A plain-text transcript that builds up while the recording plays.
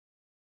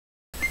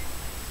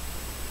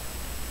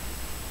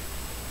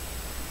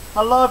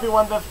Hello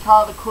everyone, this is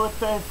Kyle the Crew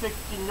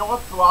 360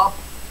 Northrop.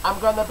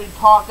 I'm going to be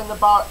talking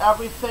about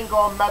every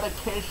single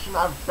medication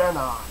I've been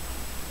on.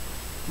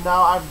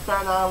 Now I've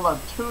been on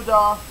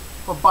Latuda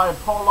for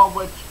bipolar,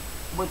 which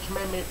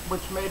made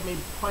me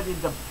pretty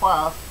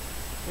depressed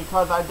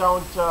because I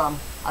don't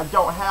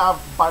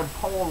have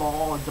bipolar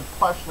or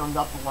depression or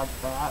nothing like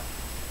that.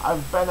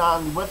 I've been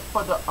on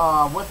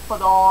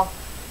Wispadol,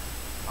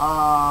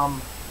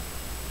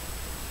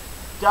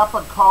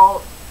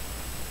 Depakote,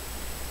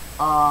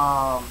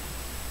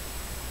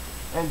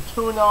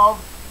 Intuno,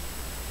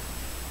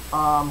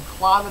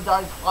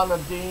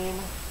 Clonidine,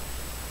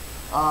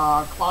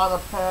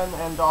 Clonopin,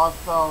 and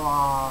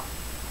also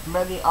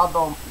many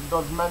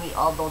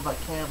others I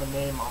can't even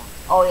name them.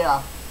 Oh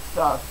yeah,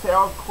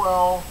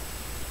 Seroquel.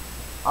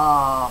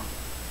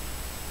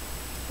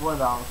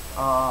 What else?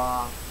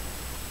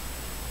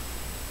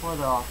 What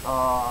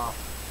else?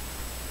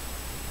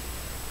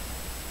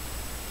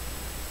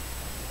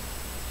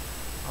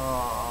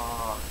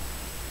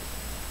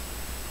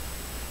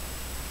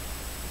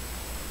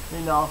 You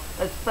know,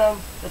 I've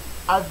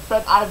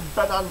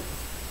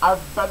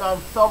been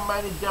on so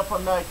many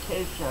different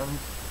medications,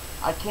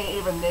 I can't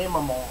even name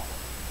them all.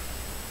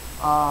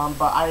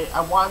 But I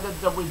wanted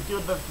to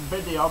redo this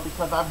video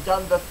because I've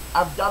done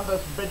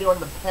this video in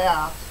the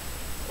past,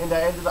 and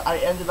I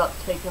ended up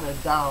taking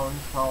it down.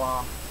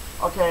 So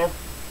okay,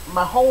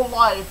 my whole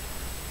life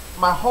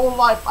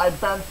I've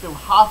been through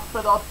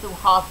hospital,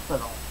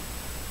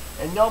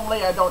 and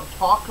normally I don't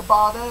talk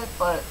about it,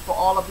 but for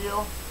all of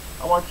you,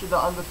 I want you to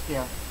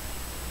understand.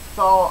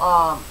 So,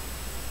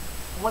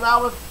 when I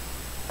was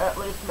at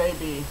least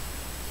maybe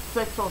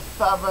 6 or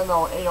 7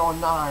 or 8 or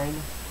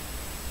 9,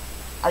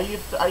 I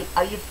used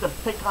to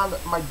pick on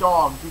my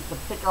dogs.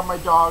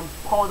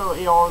 Photo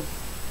eels,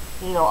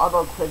 you know,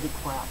 other crazy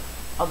crap,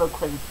 other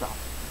crazy stuff.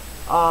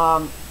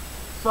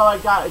 So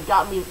it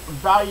got me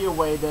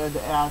evaluated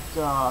at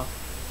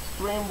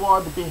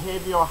Streamwood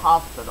Behavioral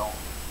Hospital,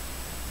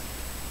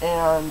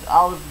 and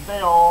I was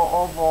there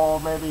over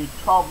maybe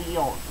 12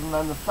 years, and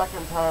then the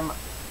second time,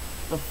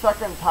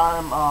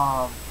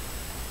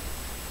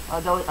 I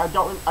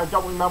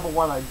don't remember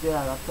what I did.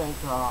 I think,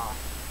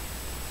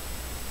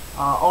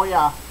 oh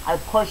yeah, I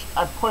pushed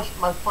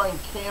my friend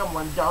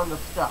Cameron down the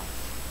steps.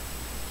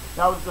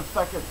 That was the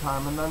second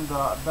time, and then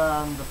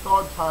the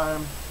third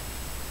time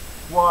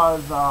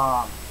was,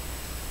 I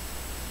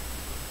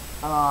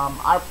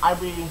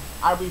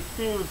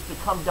refused to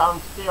come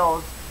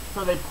downstairs,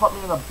 so they put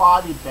me in a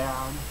body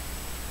bag,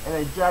 and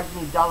they dragged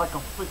me down like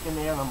a freaking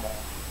animal.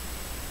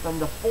 Then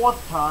the fourth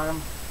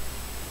time,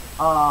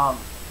 I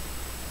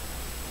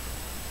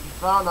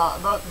don't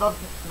know,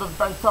 there's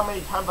been so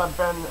many times I've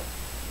been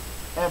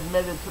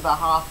admitted to the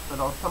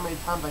hospital, so many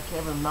times I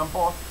can't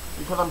remember,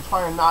 because I'm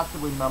trying not to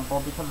remember,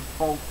 because it's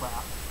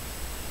bullcrap.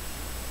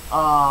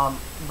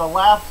 The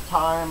last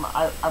time,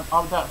 I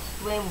was at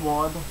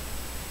Streamwood,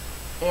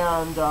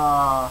 and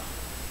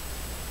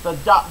the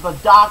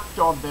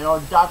doctor there,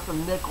 Dr.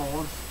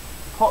 Nichols,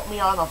 put me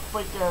on a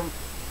freaking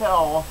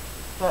pill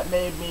that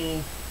made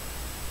me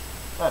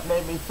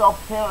so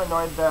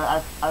paranoid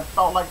that I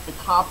felt like the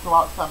cops were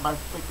outside my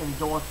freaking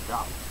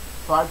doorstep.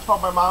 So I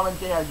told my mom and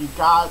dad, you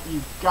got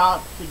to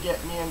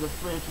get me into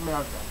Swedish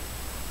American.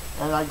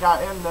 And I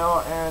got in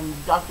there, and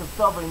Dr.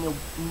 Silver knew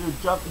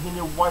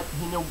what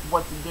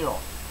to do.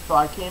 So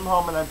I came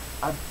home, and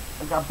I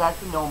got back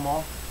to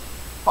normal.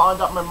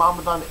 Found out my mom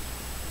was on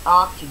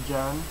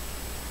oxygen.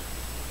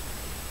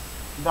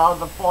 That was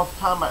the first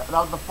time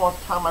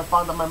I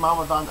found out my mom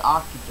was on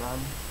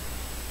oxygen.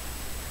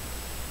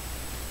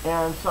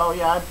 And so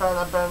yeah, I've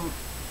been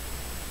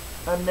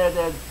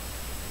admitted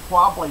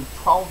probably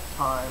 12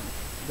 times.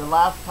 The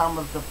last time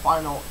was the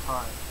final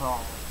time. So,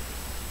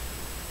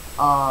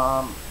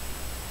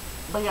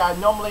 but yeah,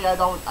 normally I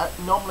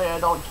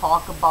don't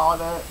talk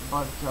about it,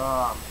 but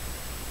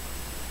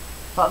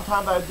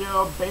sometimes I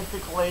do.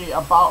 Basically,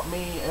 about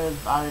me is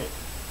I'm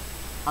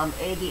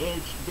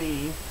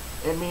ADHD.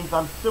 It means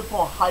I'm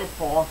super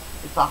hyper.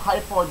 It's a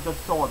hyper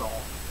disorder.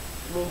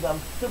 It means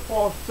I'm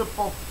super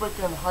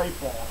freaking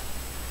hyper.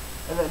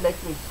 And it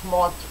makes me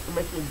smart. It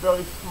makes me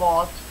very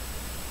smart,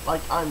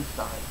 like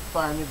Einstein.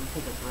 Sorry, I need to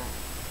take a drink.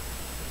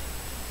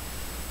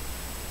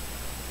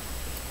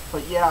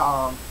 But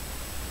yeah,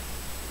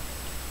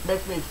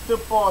 makes me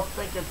super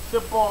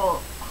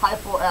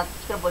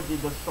hyperactivity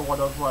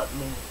disorder is what it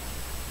means.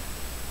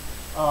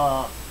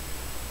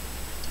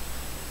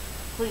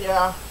 So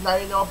yeah, now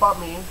you know about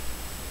me.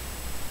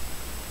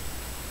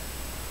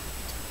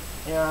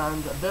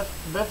 And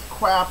this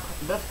crap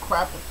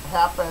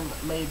happened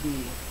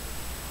maybe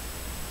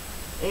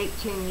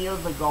 18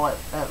 years ago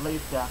at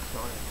least,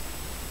 actually.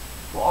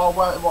 We're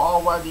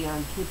already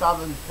in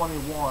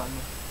 2021,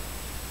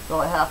 so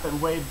it happened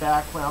way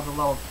back when I was a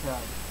little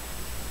kid.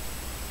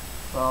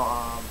 So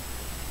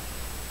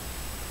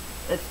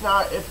it's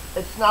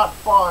not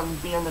fun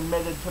being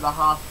admitted to the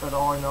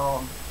hospital, you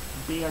know,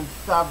 being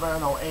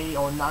 7 or 8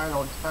 or 9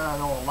 or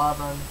 10 or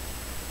 11.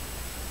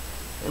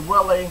 It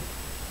really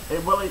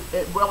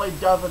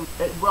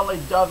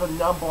does a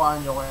number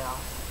on your ass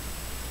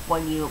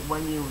when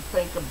you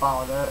think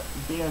about it,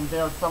 being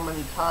there so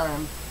many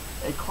times,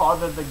 it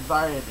causes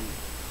anxiety.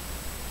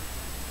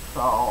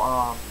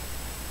 So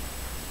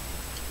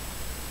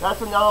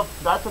that's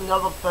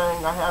another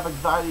thing. I have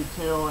anxiety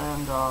too,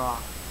 and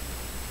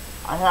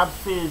I have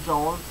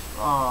seizures.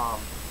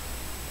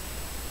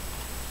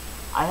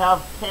 I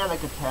have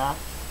panic attacks,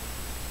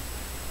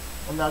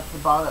 and that's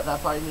about it.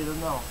 That's all you need to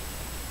know.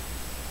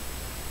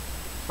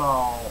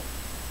 So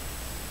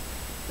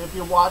if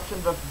you're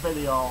watching this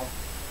video,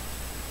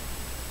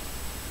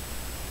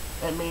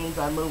 it means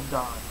I moved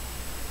on.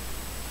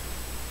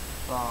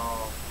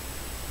 So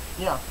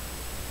yeah,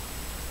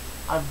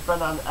 I've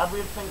been on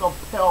every single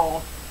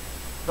pill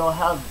there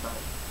has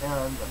been,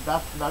 and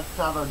that's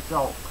not a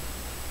joke.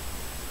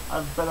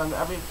 I've been on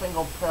every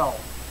single pill.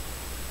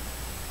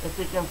 If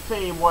you can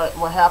see what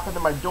happened to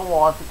my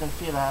door, if you can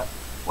see that,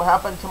 what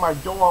happened to my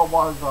door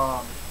was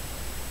I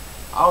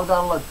was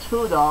on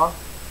Latuda.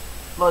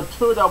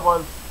 Latuda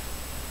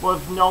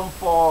was known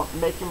for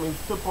making me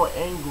super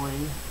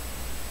angry.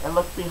 And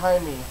look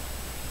behind me.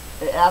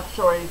 I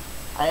actually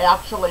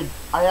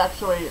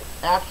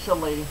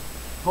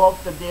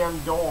broke the damn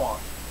door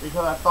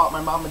because I thought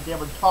my mom and dad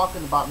were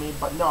talking about me,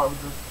 but no, it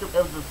was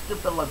a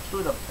stupid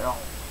Latuda pill.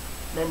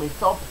 Made me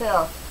so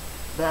pissed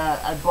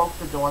that I broke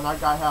the door, and I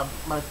gotta have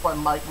my friend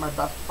Mike, my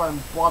best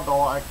friend's brother,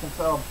 I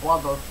consider a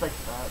brother, fix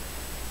that.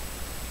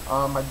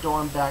 My door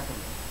and back of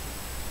me.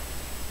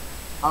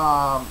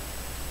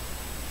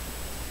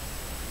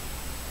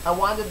 I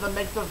wanted to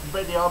make this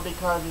video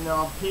because,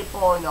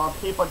 people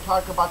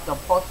talk about their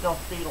personal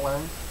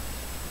feelings.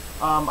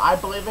 I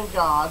believe in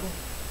God,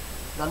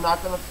 and I'm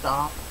not gonna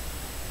stop.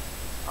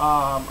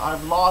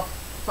 I've lost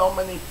so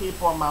many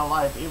people in my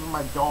life, even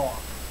my dog.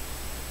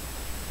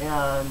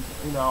 And,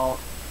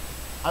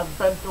 I've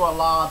been through a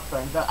lot of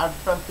things.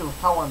 I've been through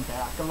hell and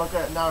back. And look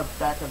at it now, it's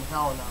back in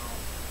hell now.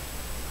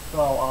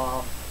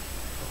 So,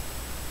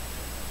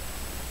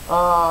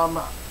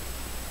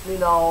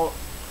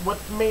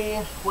 with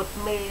me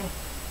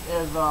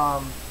is,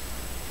 I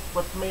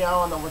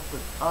don't know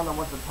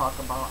what to talk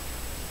about.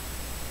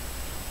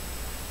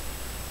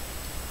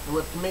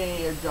 With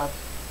me, it's just,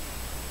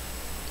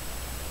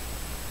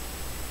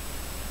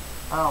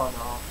 I don't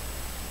know.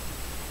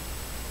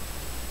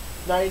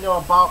 Now you know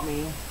about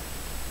me.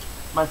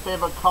 My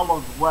favorite color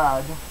is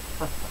red.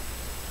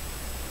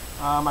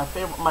 My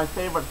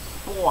favorite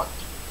sport,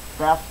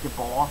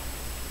 basketball.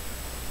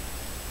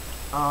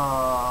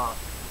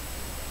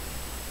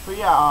 So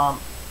yeah,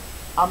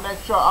 I'll make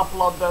sure I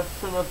upload this as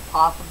soon as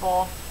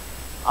possible.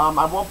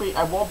 I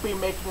won't be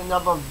making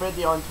another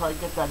video until I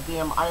get that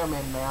damn Iron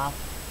Man mask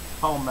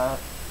helmet,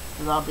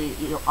 and I'll be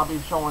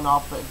showing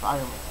off that it's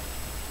Iron Man.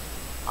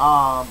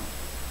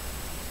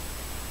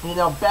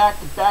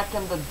 Back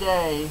in the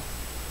day,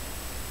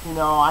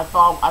 I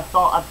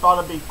thought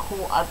it'd be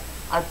cool. I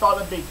thought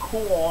it'd be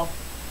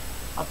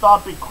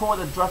cool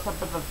to dress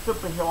up as a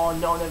superhero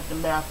known as the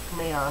Masked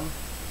Man.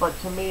 But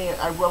to me,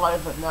 I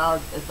realize that now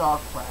it's all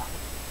crap.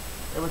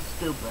 It was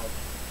stupid.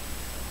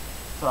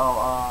 So,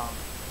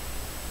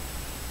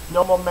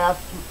 no more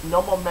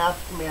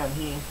Masked Man.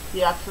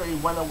 He actually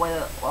went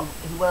away.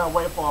 He went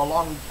away for a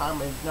long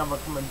time, and he's never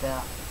coming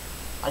back.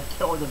 I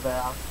killed his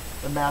ass,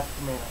 the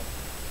Masked Man.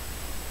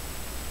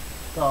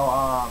 So,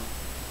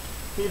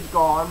 he's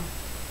gone,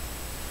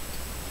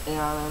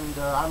 and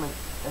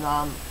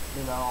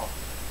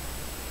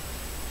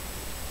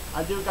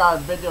I do got a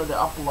video to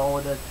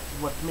upload it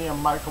with me and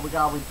Michael. I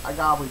gotta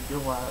redo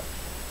it.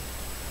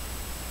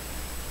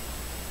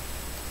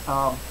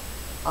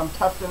 I'm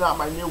testing out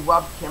my new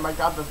webcam. I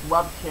got this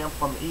webcam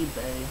from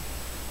eBay.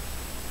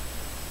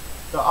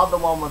 The other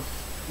one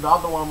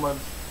was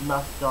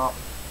messed up.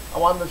 I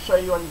wanted to show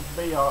you in this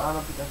video. I don't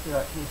know if you can see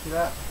that. Can you see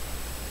that?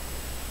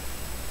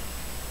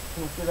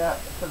 Can you see that?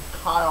 It says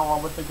Kyle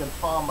with the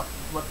guitar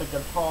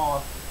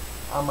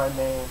on my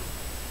name.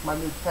 My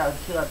new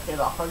tattoo. I paid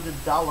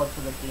 $100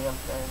 for the damn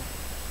thing.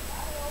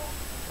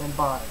 And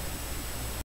bye.